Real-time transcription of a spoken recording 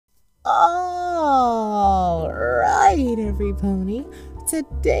Alright, every pony.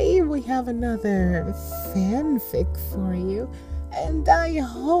 Today we have another fanfic for you, and I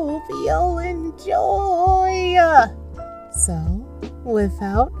hope you'll enjoy. So,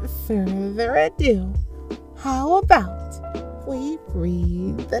 without further ado, how about we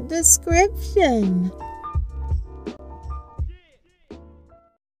read the description?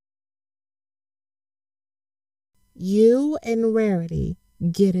 You and Rarity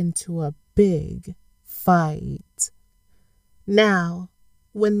get into a big fight. Now,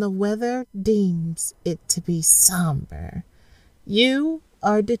 when the weather deems it to be somber, you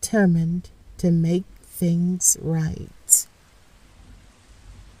are determined to make things right.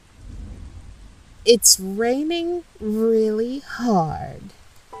 It's raining really hard.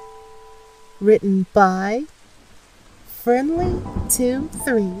 Written by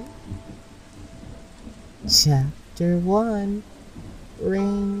Friendly23. Chapter 1.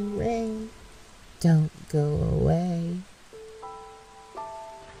 Rain, rain, don't go away.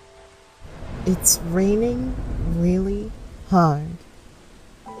 It's raining really hard.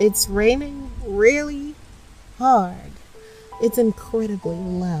 It's raining really hard. It's incredibly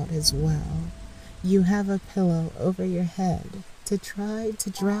loud as well. You have a pillow over your head to try to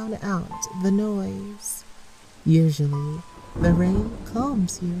drown out the noise. Usually, the rain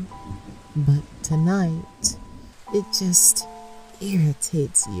calms you, but tonight, it just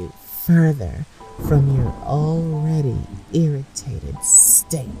irritates you further from your already irritated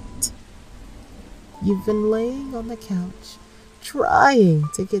state. You've been laying on the couch, trying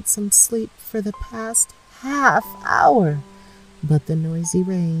to get some sleep for the past half hour, but the noisy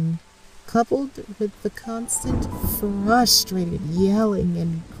rain, coupled with the constant frustrated yelling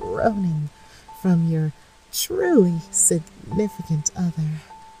and groaning from your truly significant other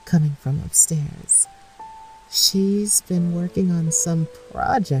coming from upstairs. She's been working on some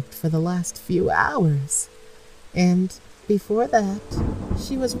project for the last few hours, and before that,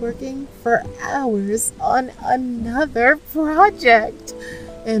 she was working for hours on another project,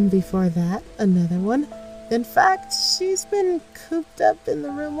 and before that, another one. In fact, she's been cooped up in the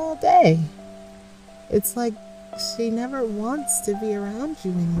room all day. It's like she never wants to be around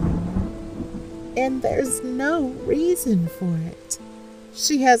you anymore, and there's no reason for it.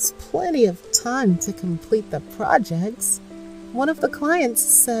 She has plenty of time to complete the projects. One of the clients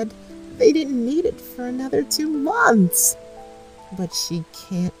said they didn't need it for another 2 months. But she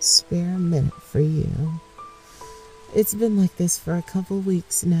can't spare a minute for you. It's been like this for a couple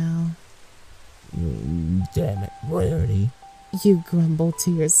weeks now. Damn it, Rarity. You grumble to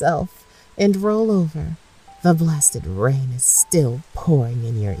yourself and roll over. The blasted rain is still pouring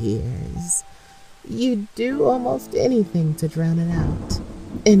in your ears. You do almost anything to drown it out.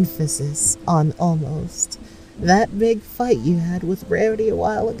 Emphasis on almost. That big fight you had with Rarity a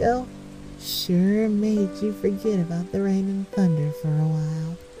while ago sure made you forget about the rain and thunder for a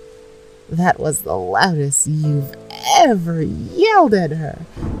while. That was the loudest you've ever yelled at her,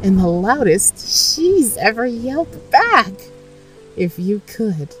 and the loudest she's ever yelled back. If you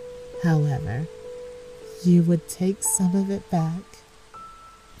could, however, you would take some of it back.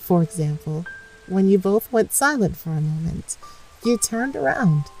 For example, when you both went silent for a moment, you turned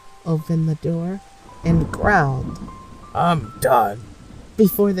around, opened the door, and growled, "I'm done,"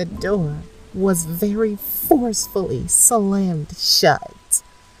 before the door was very forcefully slammed shut.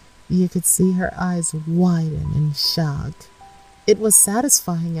 You could see her eyes widen in shock. It was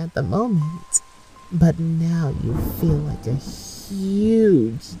satisfying at the moment, but now you feel like a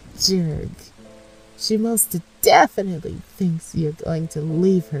huge jerk. She most definitely thinks you're going to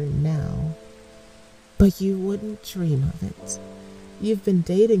leave her now. But you wouldn't dream of it. You've been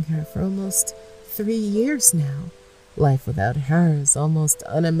dating her for almost 3 years now. Life without her is almost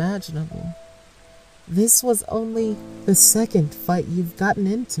unimaginable. This was only the second fight you've gotten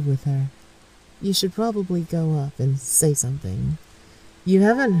into with her. You should probably go up and say something. You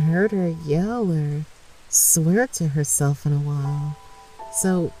haven't heard her yell or swear to herself in a while,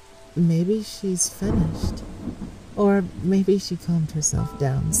 so maybe she's finished. Or maybe she calmed herself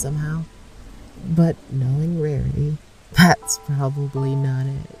down somehow. But knowing Rarity, that's probably not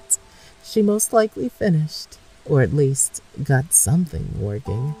it. She most likely finished, or at least got something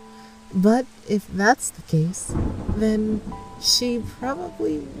working. But if that's the case, then she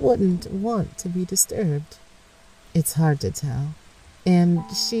probably wouldn't want to be disturbed. It's hard to tell, and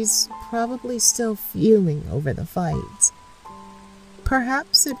she's probably still fuming over the fight.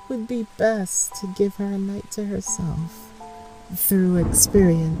 Perhaps it would be best to give her a night to herself. Through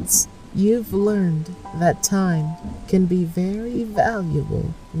experience, you've learned that time can be very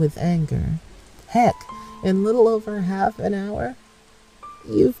valuable with anger. Heck, in little over half an hour,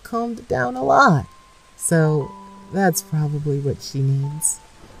 you've calmed down a lot. So that's probably what she needs.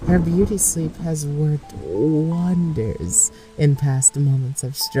 Her beauty sleep has worked wonders in past moments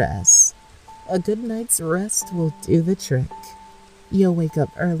of stress. A good night's rest will do the trick. You'll wake up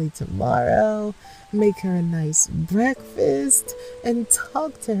early tomorrow, make her a nice breakfast, and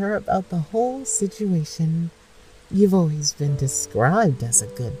talk to her about the whole situation. You've always been described as a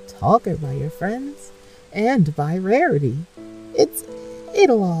good talker by your friends, and by Rarity.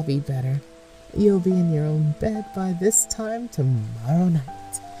 It'll all be better. You'll be in your own bed by this time tomorrow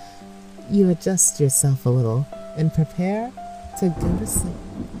night. You adjust yourself a little and prepare to go to sleep.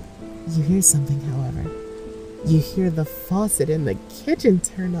 You hear something, however. You hear the faucet in the kitchen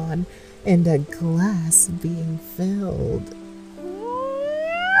turn on and a glass being filled.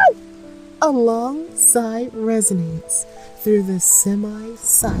 A long sigh resonates through the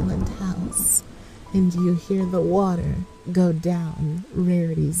semi-silent house, and you hear the water go down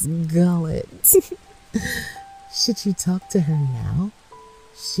Rarity's gullet. Should you talk to her now?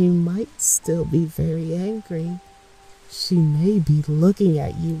 She might still be very angry. She may be looking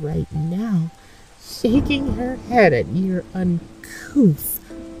at you right now, shaking her head at your uncouth,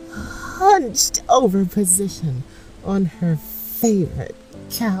 hunched-over position on her favorite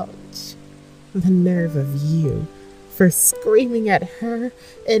couch. The nerve of you for screaming at her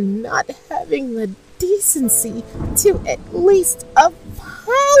and not having the decency to at least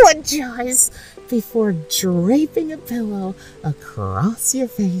apologize before draping a pillow across your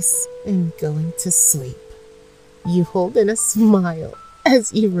face and going to sleep. You hold in a smile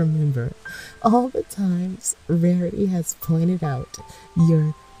as you remember all the times Rarity has pointed out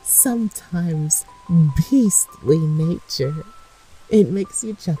your sometimes beastly nature. It makes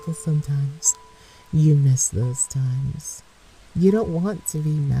you chuckle sometimes. You miss those times. You don't want to be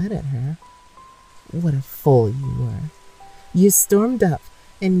mad at her. What a fool you were. You stormed up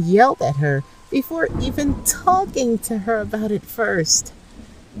and yelled at her before even talking to her about it first.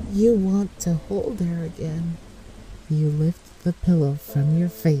 You want to hold her again. You lift the pillow from your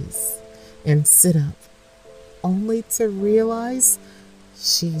face and sit up, only to realize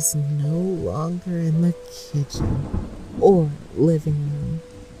she's no longer in the kitchen or living room.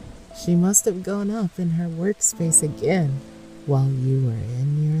 She must have gone up in her workspace again while you were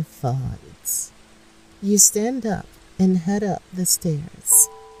in your thoughts. You stand up and head up the stairs.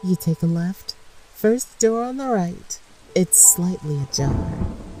 You take a left. First door on the right. It's slightly ajar.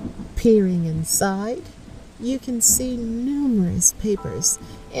 Peering inside, you can see numerous papers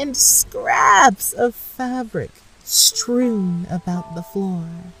and scraps of fabric strewn about the floor.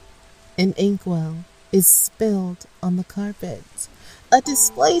 An inkwell is spilled on the carpet. A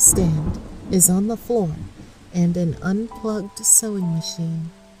display stand is on the floor, and an unplugged sewing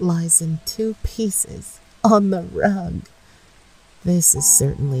machine lies in 2 pieces on the rug. This is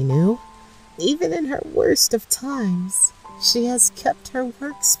certainly new. Even in her worst of times, she has kept her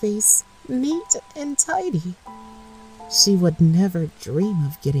workspace neat and tidy. She would never dream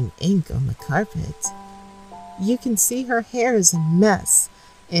of getting ink on the carpet. You can see her hair is a mess,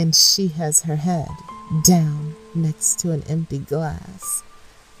 and she has her head down next to an empty glass.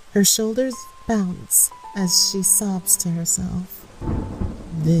 Her shoulders bounce as she sobs to herself.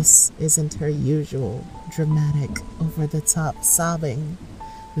 This isn't her usual dramatic, over-the-top sobbing.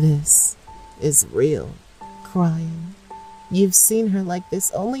 This is real crying. You've seen her like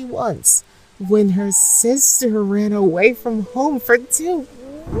this only once, when her sister ran away from home for 2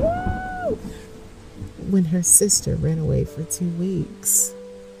 weeks.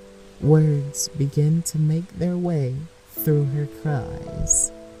 Words begin to make their way through her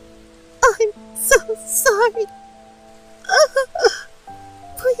cries. I'm so sorry.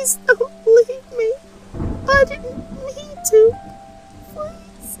 Please don't leave me. I didn't mean to.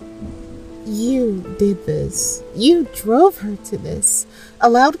 Please. You did this. You drove her to this. A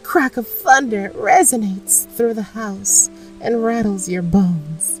loud crack of thunder resonates through the house and rattles your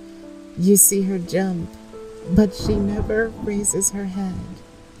bones. You see her jump, but she never raises her head.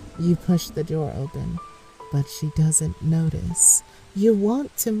 You push the door open, but she doesn't notice. You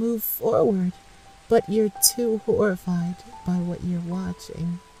want to move forward, but you're too horrified by what you're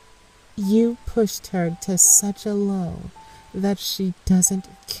watching. You pushed her to such a low that she doesn't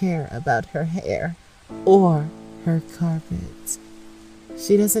care about her hair or her carpet.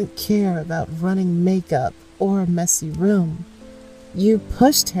 She doesn't care about running makeup or a messy room. You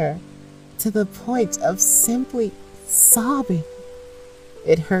pushed her to the point of simply sobbing.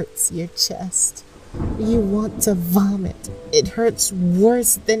 It hurts your chest. You want to vomit. It hurts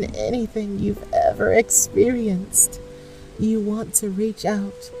worse than anything you've ever experienced. You want to reach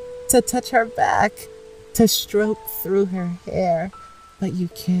out, to touch her back, to stroke through her hair, but you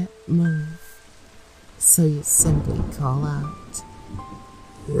can't move. So you simply call out,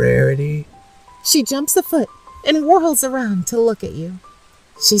 Rarity? She jumps a foot and whirls around to look at you.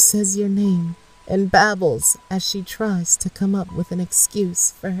 She says your name and babbles as she tries to come up with an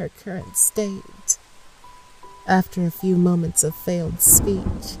excuse for her current state. After a few moments of failed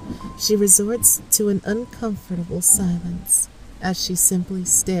speech, she resorts to an uncomfortable silence as she simply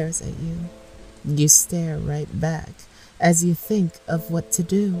stares at you. You stare right back as you think of what to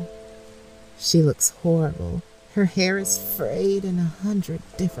do. She looks horrible. Her hair is frayed in 100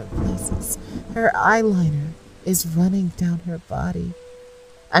 different places. Her eyeliner is running down her body.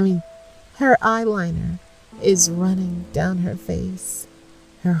 Her eyeliner is running down her face.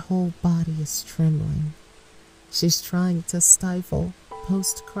 Her whole body is trembling. She's trying to stifle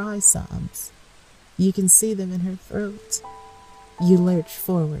post-cry sobs. You can see them in her throat. You lurch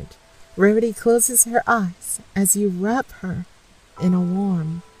forward. Rarity closes her eyes as you wrap her in a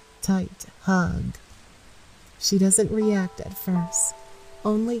warm, tight hug. She doesn't react at first,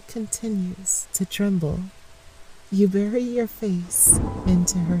 only continues to tremble. You bury your face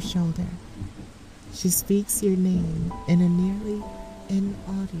into her shoulder. She speaks your name in a nearly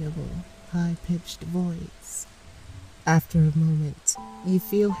inaudible, high-pitched voice. After a moment, you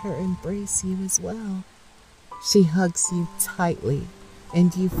feel her embrace you as well. She hugs you tightly,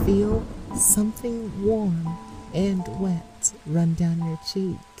 and you feel something warm and wet run down your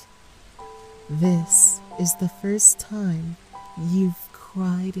cheek. This is the first time you've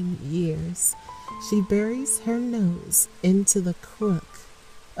cried in years. She buries her nose into the crook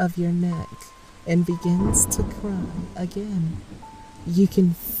of your neck and begins to cry again. You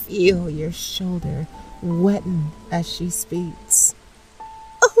can feel your shoulder wetten as she speaks.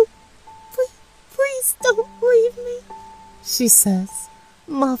 Oh, please don't leave me, she says,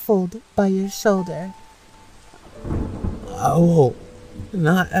 muffled by your shoulder. I won't.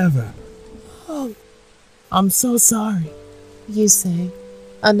 Not ever. Oh, I'm so sorry, you say,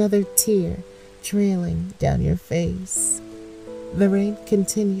 another tear trailing down your face. The rain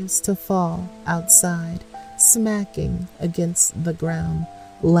continues to fall outside, smacking against the ground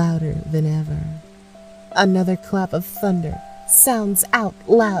louder than ever. Another clap of thunder sounds out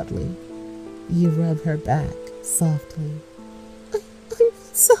loudly. You rub her back softly. I'm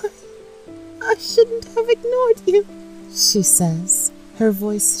sorry. I shouldn't have ignored you, she says, her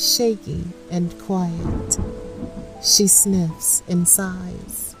voice shaky and quiet. She sniffs and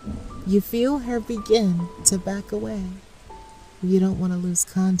sighs. You feel her begin to back away. You don't want to lose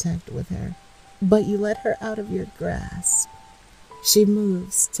contact with her, but you let her out of your grasp. She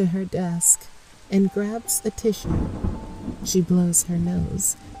moves to her desk and grabs a tissue. She blows her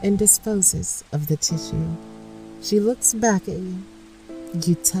nose and disposes of the tissue. She looks back at you.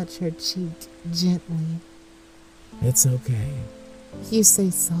 You touch her cheek gently. It's okay, you say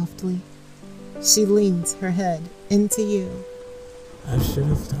softly. She leans her head into you. I should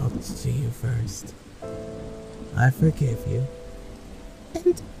have talked to you first. I forgive you.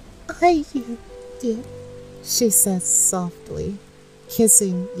 And you, dear, she says softly,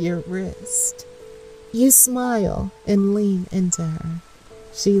 kissing your wrist. You smile and lean into her.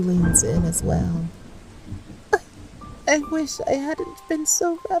 She leans in as well. I wish I hadn't been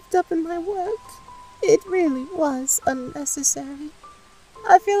so wrapped up in my work. It really was unnecessary.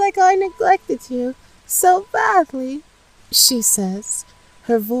 I feel like I neglected you so badly, she says,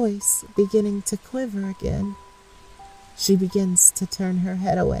 her voice beginning to quiver again. She begins to turn her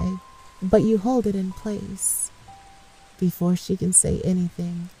head away, but you hold it in place. Before she can say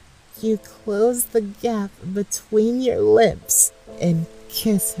anything, you close the gap between your lips and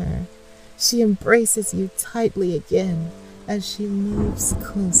kiss her. She embraces you tightly again as she moves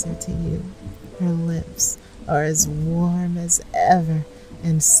closer to you. Her lips are as warm as ever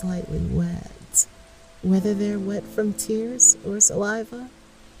and slightly wet. Whether they're wet from tears or saliva,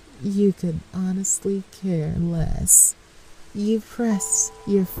 you could honestly care less. You press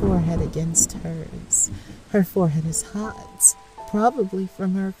your forehead against hers. Her forehead is hot, probably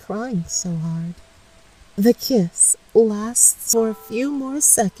from her crying so hard. The kiss lasts for a few more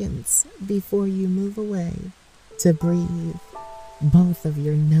seconds before you move away to breathe. Both of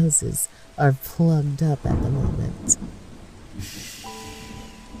your noses are plugged up at the moment. Shh,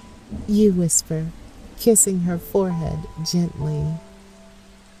 you whisper, kissing her forehead gently.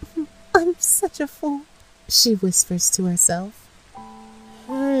 I'm such a fool, she whispers to herself.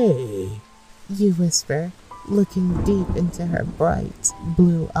 Hey, you whisper, looking deep into her bright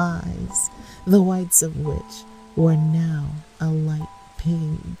blue eyes, the whites of which were now a light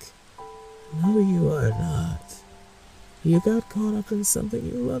pink. No, you are not. You got caught up in something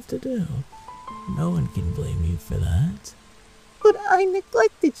you love to do. No one can blame you for that. But I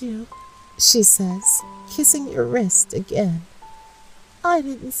neglected you, she says, kissing your wrist again. I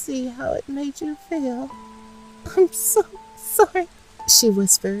didn't see how it made you feel. I'm so sorry, she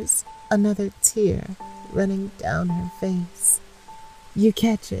whispers, another tear running down her face. You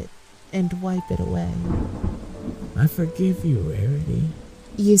catch it and wipe it away. I forgive you, Rarity,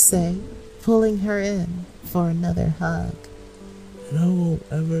 you say, pulling her in for another hug. and I won't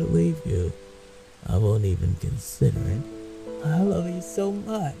ever leave you. I won't even consider it. I love you so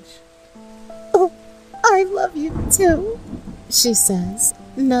much. Oh, I love you too, she says,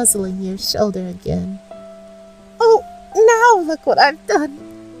 nuzzling your shoulder again. Oh, now look what I've done.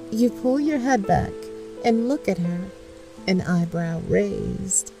 You pull your head back and look at her, an eyebrow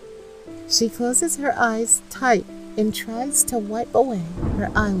raised. She closes her eyes tight and tries to wipe away her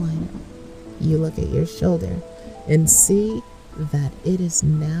eyeliner. You look at your shoulder and see that it is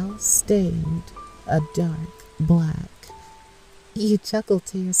now stained a dark black. You chuckle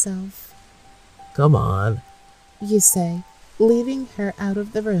to yourself. Come on, You say, leaving her out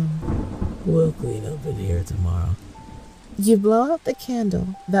of the room. we'll clean up in here tomorrow. You blow out the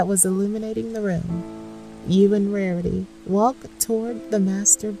candle that was illuminating the room. You and Rarity walk toward the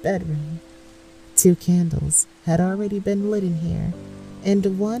master bedroom. 2 candles had already been lit in here,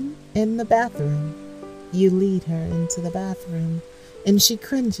 and one in the bathroom. You lead her into the bathroom, and she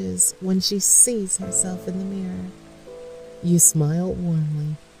cringes when she sees herself in the mirror. You smile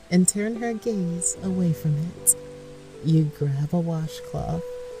warmly and turn her gaze away from it. You grab a washcloth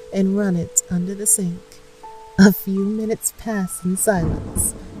and run it under the sink. A few minutes pass in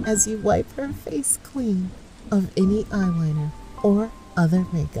silence as you wipe her face clean of any eyeliner or other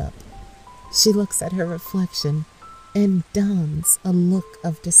makeup. She looks at her reflection and dons a look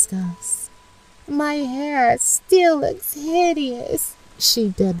of disgust. My hair still looks hideous, she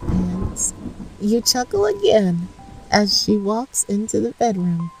deadpans. You chuckle again as she walks into the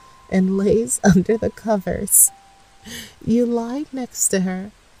bedroom and lays under the covers. You lie next to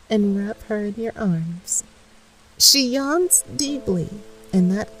her and wrap her in your arms. She yawns deeply,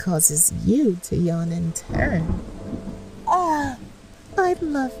 and that causes you to yawn in turn. Ah, I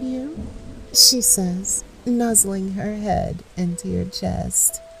love you, she says, nuzzling her head into your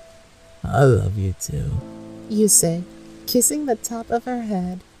chest. I love you too, You say, kissing the top of her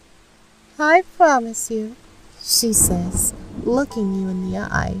head. I promise you, she says, looking you in the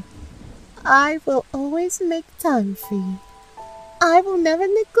eye. I will always make time for you. I will never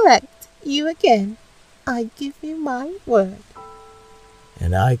neglect you again. I give you my word.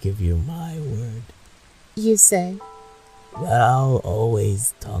 and I give you my word You say, that I'll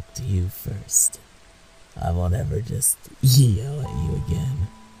always talk to you first. I won't ever just yell at you again.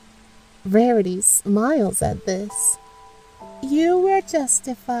 Rarity smiles at this. You were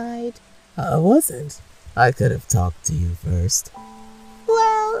justified. I wasn't. I could have talked to you first.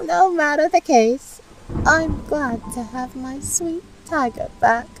 Well, no matter the case, I'm glad to have my sweet tiger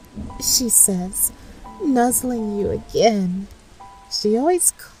back, she says, nuzzling you again. She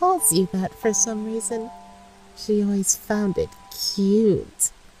always calls you that for some reason. She always found it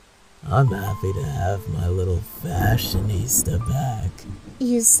cute. I'm happy to have my little fashionista back.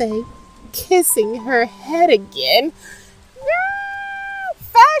 You say, kissing her head again. No,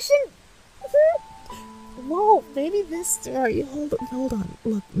 fashion. Whoa, maybe this story. Hold on.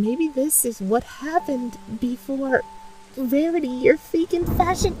 Look, maybe this is what happened before Rarity, your vegan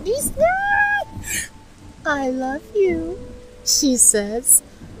fashionista. I love you, she says,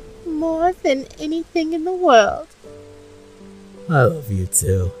 more than anything in the world. I love you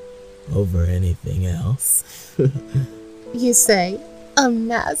too, over anything else. You say, a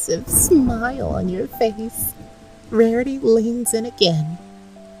massive smile on your face. Rarity leans in again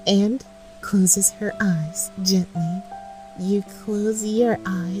and closes her eyes gently. You close your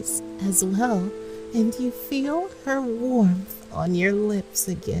eyes as well, and you feel her warmth on your lips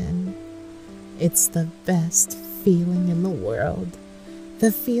again. It's the best feeling in the world.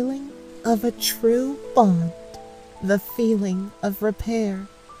 The feeling of a true bond. The feeling of repair,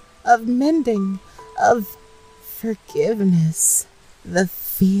 of mending, of forgiveness. The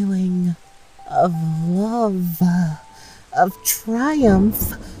feeling of love, of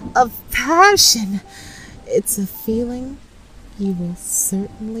triumph, of passion. It's a feeling you will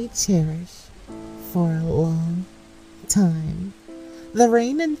certainly cherish for a long time. The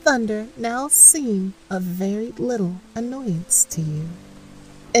rain and thunder now seem of very little annoyance to you.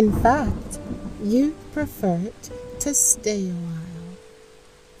 In fact, you prefer it to stay a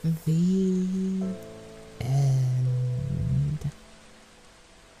while. The